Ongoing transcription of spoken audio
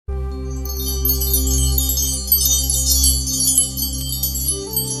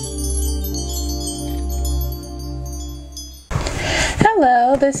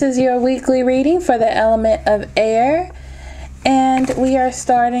This is your weekly reading for the element of air, and we are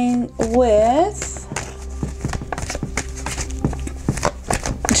starting with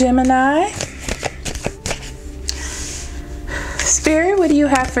Gemini. Spirit, what do you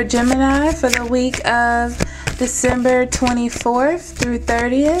have for Gemini for the week of December 24th through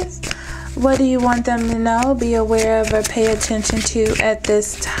 30th? What do you want them to know, be aware of, or pay attention to at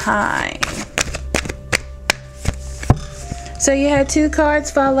this time? So you had two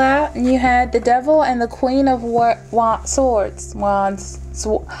cards fall out, and you had the Devil and the Queen of Swords. I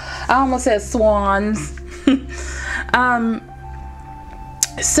almost said swans.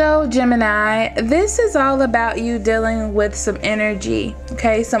 So Gemini, this is all about you dealing with some energy,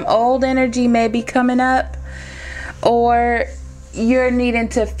 okay? Some old energy may be coming up, or you're needing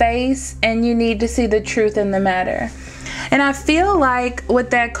to face, and you need to see the truth in the matter. And I feel like with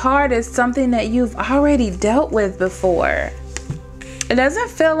that card is something that you've already dealt with before. It doesn't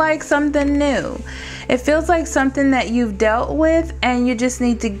feel like something new. It feels like something that you've dealt with and you just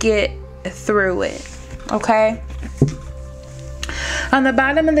need to get through it, okay? On the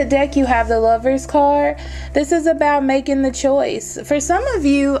bottom of the deck, you have the Lover's card. This is about making the choice. For some of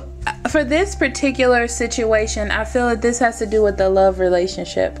you, for this particular situation, I feel that this has to do with the love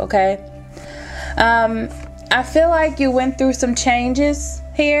relationship, okay? I feel like you went through some changes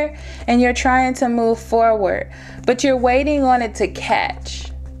here and you're trying to move forward, but you're waiting on it to catch.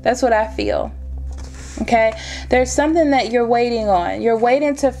 That's what I feel. Okay, there's something that you're waiting on. You're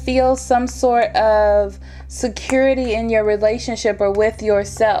waiting to feel some sort of security in your relationship or with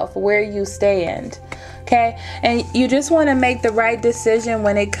yourself, where you stand. Okay, and you just want to make the right decision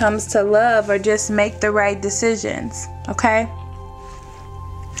when it comes to love, or just make the right decisions. Okay,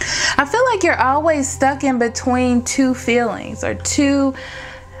 I feel like you're always stuck in between two feelings, or two,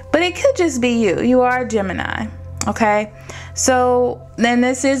 but it could just be you. You are a Gemini, okay? So then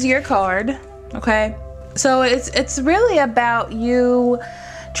this is your card, okay? So it's really about you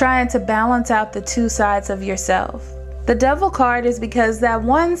trying to balance out the two sides of yourself. The Devil card is because that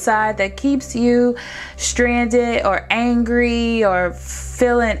one side that keeps you stranded or angry or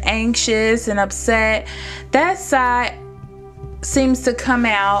feeling anxious and upset, that side seems to come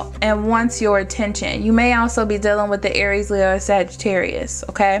out and wants your attention. You may also be dealing with the Aries, Leo, or Sagittarius,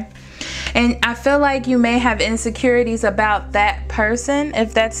 okay? And I feel like you may have insecurities about that person,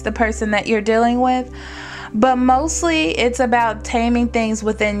 if that's the person that you're dealing with. But mostly it's about taming things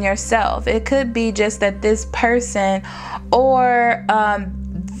within yourself. It could be just that this person or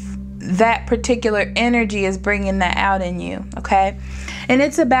that particular energy is bringing that out in you, okay? And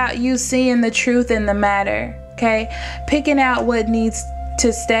it's about you seeing the truth in the matter. Okay, picking out what needs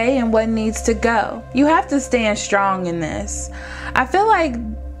to stay and what needs to go. You have to stand strong in this. I feel like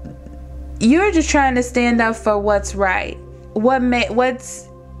you're just trying to stand up for what's right. What makes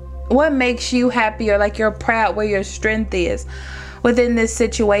you happy, or like you're proud where your strength is within this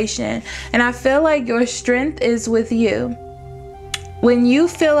situation. And I feel like your strength is with you. When you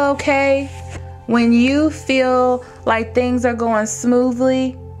feel okay, when you feel like things are going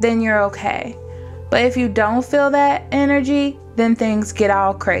smoothly, then you're okay. But if you don't feel that energy, then things get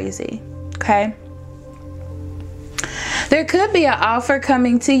all crazy, okay? There could be an offer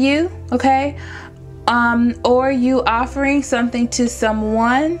coming to you, okay? Or you offering something to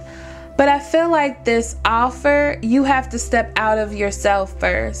someone. But I feel like this offer, you have to step out of yourself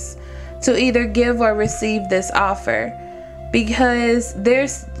first to either give or receive this offer. Because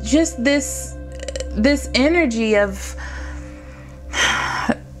there's just this energy of,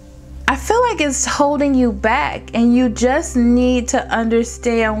 I feel like it's holding you back, and you just need to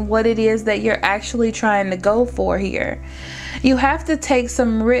understand what it is that you're actually trying to go for here. You have to take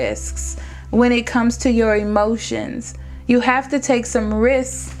some risks when it comes to your emotions. You have to take some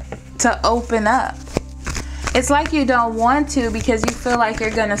risks to open up. It's like you don't want to because you feel like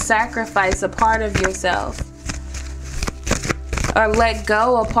you're going to sacrifice a part of yourself, or let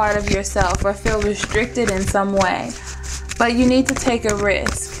go a part of yourself, or feel restricted in some way. But you need to take a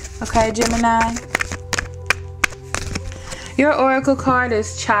risk. Okay, Gemini? Your oracle card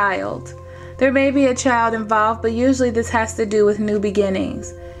is child. There may be a child involved, but usually this has to do with new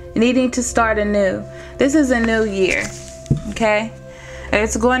beginnings, needing to start anew. This is a new year, okay?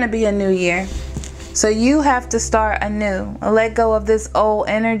 It's going to be a new year. So you have to start anew and let go of this old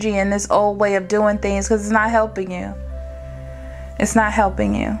energy and this old way of doing things, because it's not helping you. It's not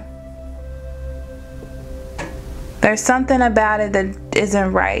helping you. There's something about it that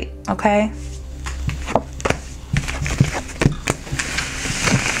isn't right, okay?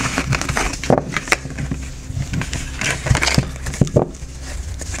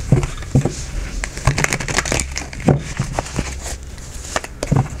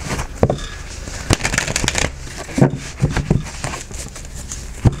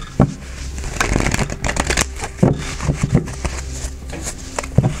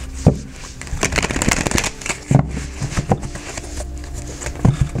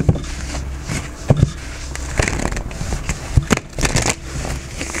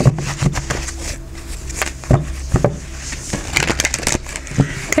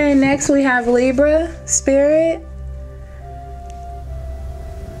 Okay, next we have Libra Spirit.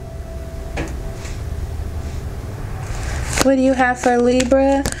 What do you have for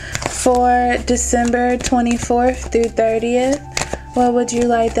Libra for December 24th through 30th? What would you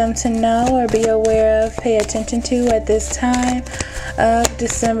like them to know or be aware of, pay attention to at this time of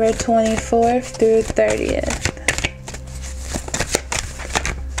December 24th through 30th?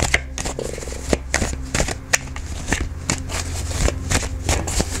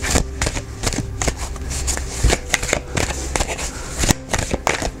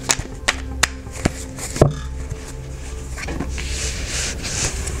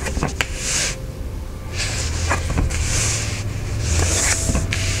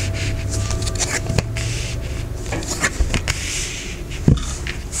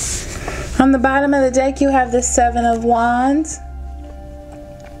 On the bottom of the deck, you have the Seven of Wands.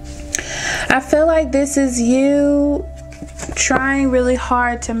 I feel like this is you trying really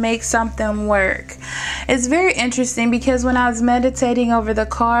hard to make something work. It's very interesting because when I was meditating over the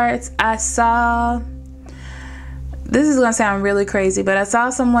cards, I saw, this is going to sound really crazy, but I saw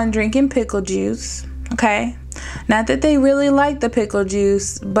someone drinking pickle juice, okay? Not that they really liked the pickle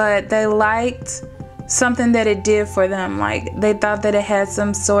juice, but they liked something that it did for them. Like they thought that it had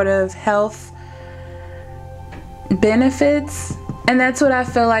some sort of health benefits, and that's what I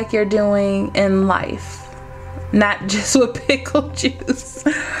feel like you're doing in life, not just with pickle juice.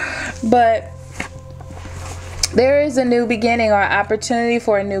 But there is a new beginning or opportunity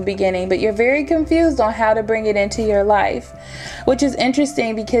for a new beginning, but you're very confused on how to bring it into your life, which is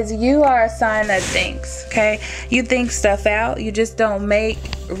interesting because you are a sign that thinks, okay? You think stuff out. You just don't make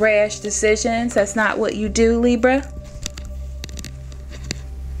rash decisions. That's not what you do, Libra.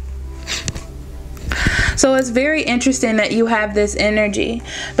 So it's very interesting that you have this energy,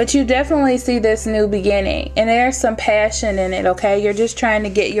 but you definitely see this new beginning, and there's some passion in it, okay? You're just trying to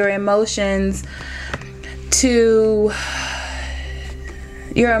get your emotions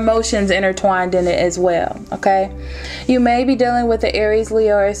intertwined in it as well, okay? You may be dealing with the Aries,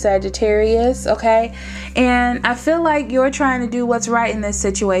 Leo, or Sagittarius, okay? And I feel like you're trying to do what's right in this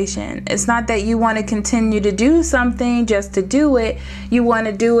situation. It's not that you want to continue to do something just to do it. You want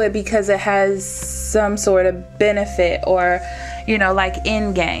to do it because it has some sort of benefit or, you know, like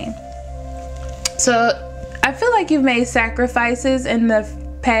end game. So I feel like you've made sacrifices in the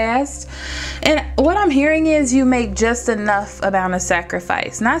past, and what I'm hearing is you make just enough amount of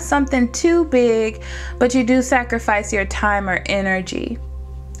sacrifice, not something too big, but you do sacrifice your time or energy,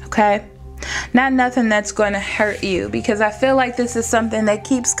 okay? Not nothing that's going to hurt you, because I feel like this is something that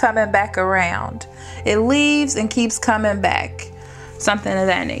keeps coming back around. It leaves and keeps coming back, something of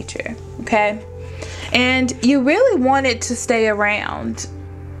that nature, okay? And you really want it to stay around.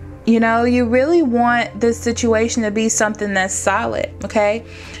 You know, you really want this situation to be something that's solid, okay?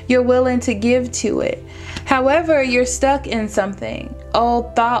 You're willing to give to it. However, you're stuck in something.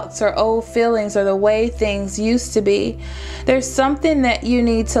 Old thoughts or old feelings or the way things used to be. There's something that you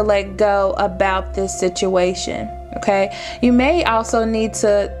need to let go about this situation, okay? You may also need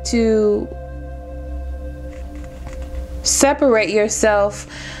to separate yourself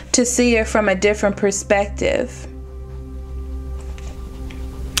to see it from a different perspective.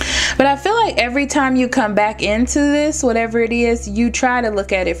 But I feel like every time you come back into this, whatever it is, you try to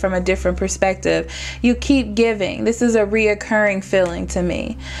look at it from a different perspective. You keep giving. This is a reoccurring feeling to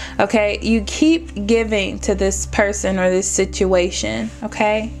me. Okay? You keep giving to this person or this situation.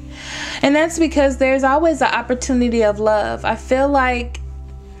 Okay? And that's because there's always an opportunity of love. I feel like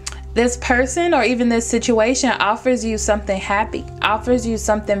this person or even this situation offers you something happy, offers you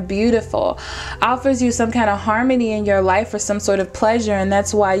something beautiful, offers you some kind of harmony in your life or some sort of pleasure, and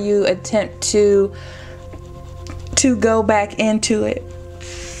that's why you attempt to go back into it.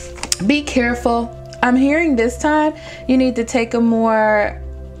 Be careful. I'm hearing this time you need to take a more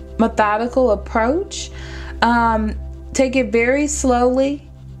methodical approach. Take it very slowly.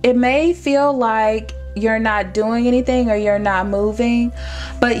 It may feel like you're not doing anything or you're not moving,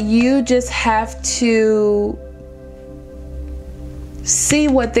 but you just have to see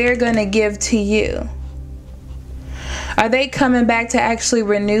what they're going to give to you. Are they coming back to actually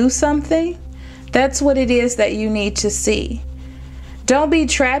renew something? That's what it is that you need to see. Don't be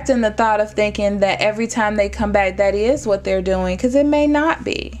trapped in the thought of thinking that every time they come back that is what they're doing, because it may not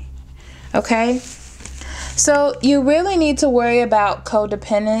be. Okay? So you really need to worry about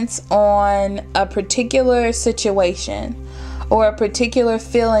codependence on a particular situation or a particular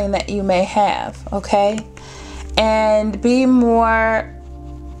feeling that you may have, okay? And be more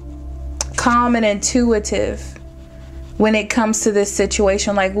calm and intuitive when it comes to this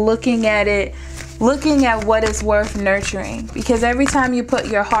situation, like looking at it, looking at what is worth nurturing. Because every time you put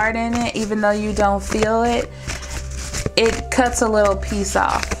your heart in it, even though you don't feel it, it cuts a little piece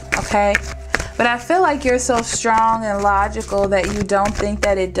off, okay? But I feel like you're so strong and logical that you don't think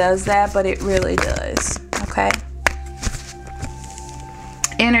that it does that, but it really does, okay?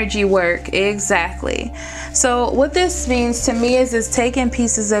 Energy work, exactly. So what this means to me is it's taking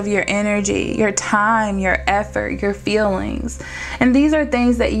pieces of your energy, your time, your effort, your feelings. And these are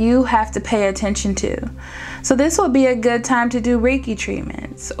things that you have to pay attention to. So this will be a good time to do Reiki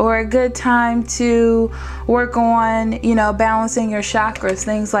treatments, or a good time to work on, you know, balancing your chakras,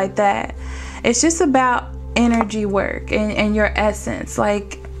 things like that. It's just about energy work and your essence,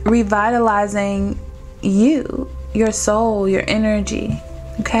 like revitalizing you, your soul, your energy.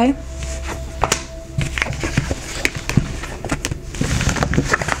 Okay?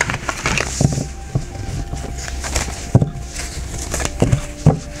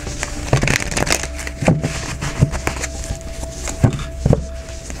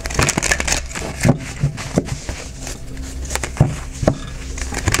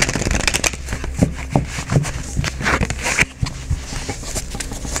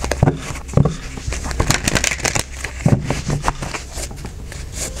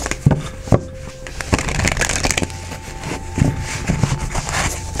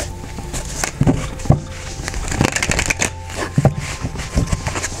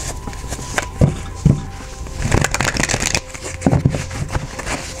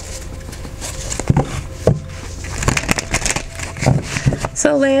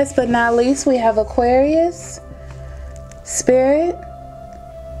 So last but not least, we have Aquarius. Spirit,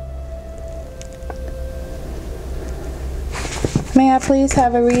 may I please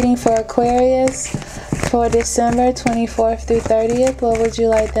have a reading for Aquarius for December 24th through 30th? What would you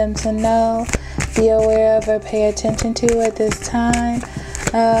like them to know, be aware of, or pay attention to at this time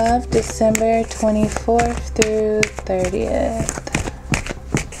of December 24th through 30th?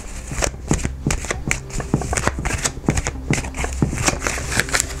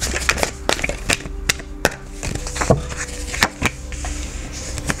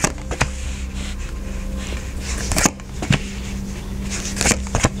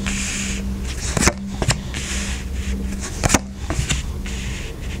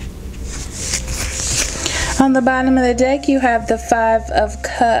 On the bottom of the deck, you have the Five of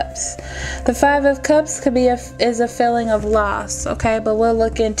Cups. The Five of Cups could be is a feeling of loss, okay? But we'll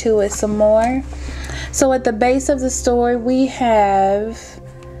look into it some more. So at the base of the story, we have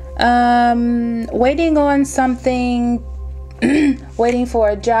waiting on something, waiting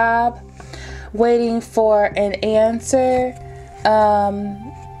for a job, waiting for an answer,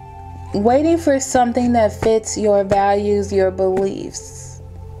 waiting for something that fits your values, your beliefs.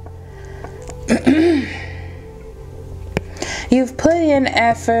 You've put in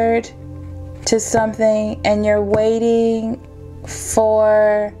effort to something and you're waiting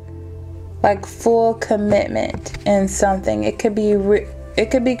for like full commitment in something. It could be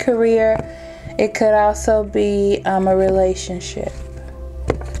career. It could also be a relationship.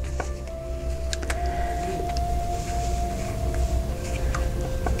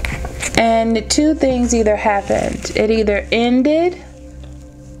 And two things either happened. It either ended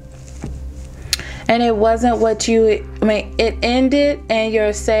and it wasn't what you, it ended and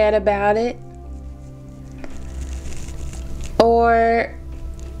you're sad about it. Or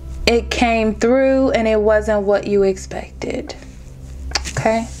it came through and it wasn't what you expected.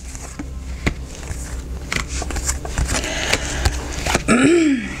 Okay?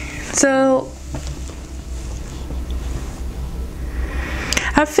 So,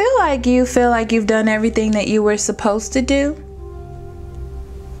 I feel like you've done everything that you were supposed to do.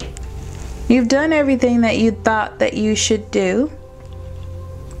 You've done everything that you thought that you should do.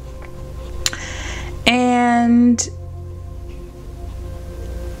 And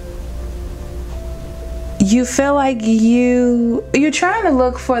you feel like you're trying to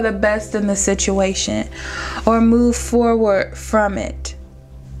look for the best in the situation or move forward from it.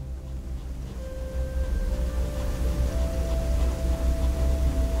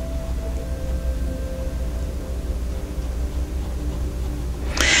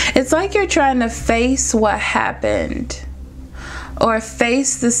 It's like you're trying to face what happened or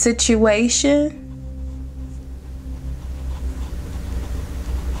face the situation.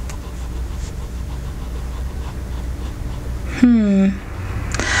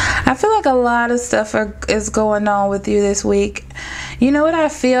 I feel like a lot of stuff is going on with you this week. You know what I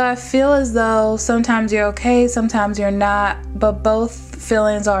feel? I feel as though sometimes you're okay, sometimes you're not, but both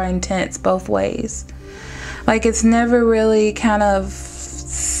feelings are intense both ways. Like it's never really kind of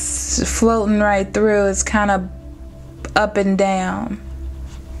floating right through. It's kind of up and down.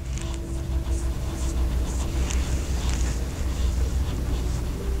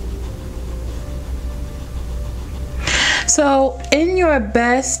 So in your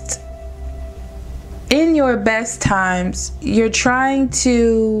best times, you're trying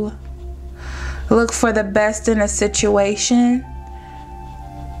to look for the best in a situation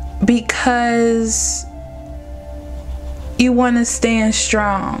because you want to stand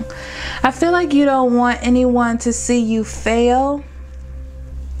strong. I feel like you don't want anyone to see you fail.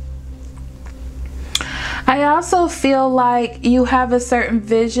 I also feel like you have a certain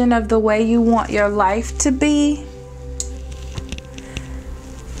vision of the way you want your life to be.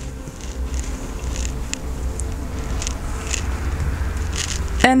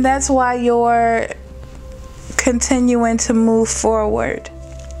 And that's why you're continuing to move forward.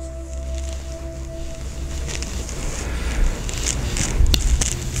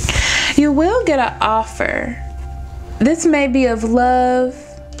 You will get an offer. This may be of love,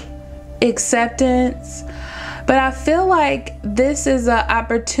 acceptance, but I feel like this is an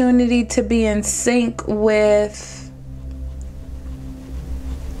opportunity to be in sync with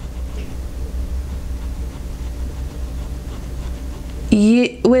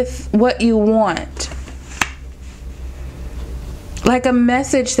with what you want. Like a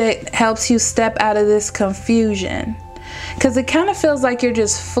message that helps you step out of this confusion. Because it kind of feels like you're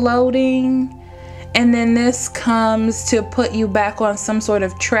just floating, and then this comes to put you back on some sort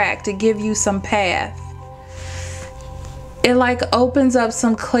of track, to give you some path. It like opens up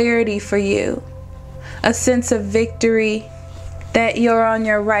some clarity for you, a sense of victory, that you're on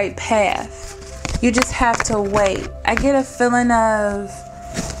your right path. You just have to wait. I get a feeling of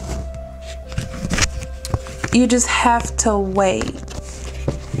you just have to wait.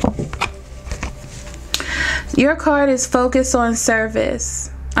 Your card is focus on service.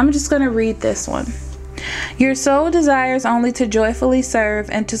 I'm just going to read this one. Your soul desires only to joyfully serve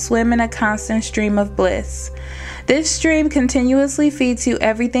and to swim in a constant stream of bliss. This stream continuously feeds you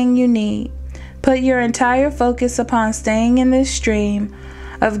everything you need. Put your entire focus upon staying in this stream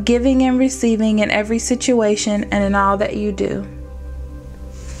of giving and receiving in every situation and in all that you do.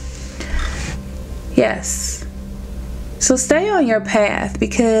 Yes. So stay on your path,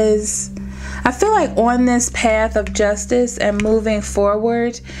 because I feel like on this path of justice and moving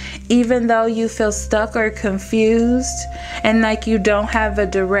forward, even though you feel stuck or confused and like you don't have a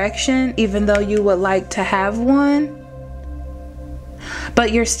direction, even though you would like to have one,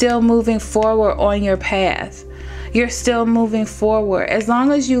 but you're still moving forward on your path. You're still moving forward. As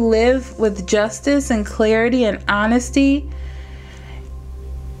long as you live with justice and clarity and honesty,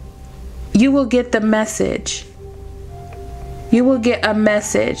 you will get the message. You will get a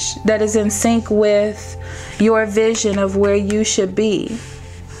message that is in sync with your vision of where you should be.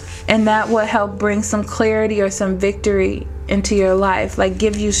 And that will help bring some clarity or some victory into your life. Like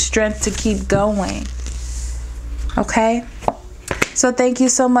give you strength to keep going. Okay? So thank you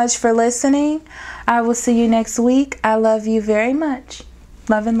so much for listening. I will see you next week. I love you very much.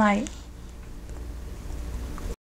 Love and light.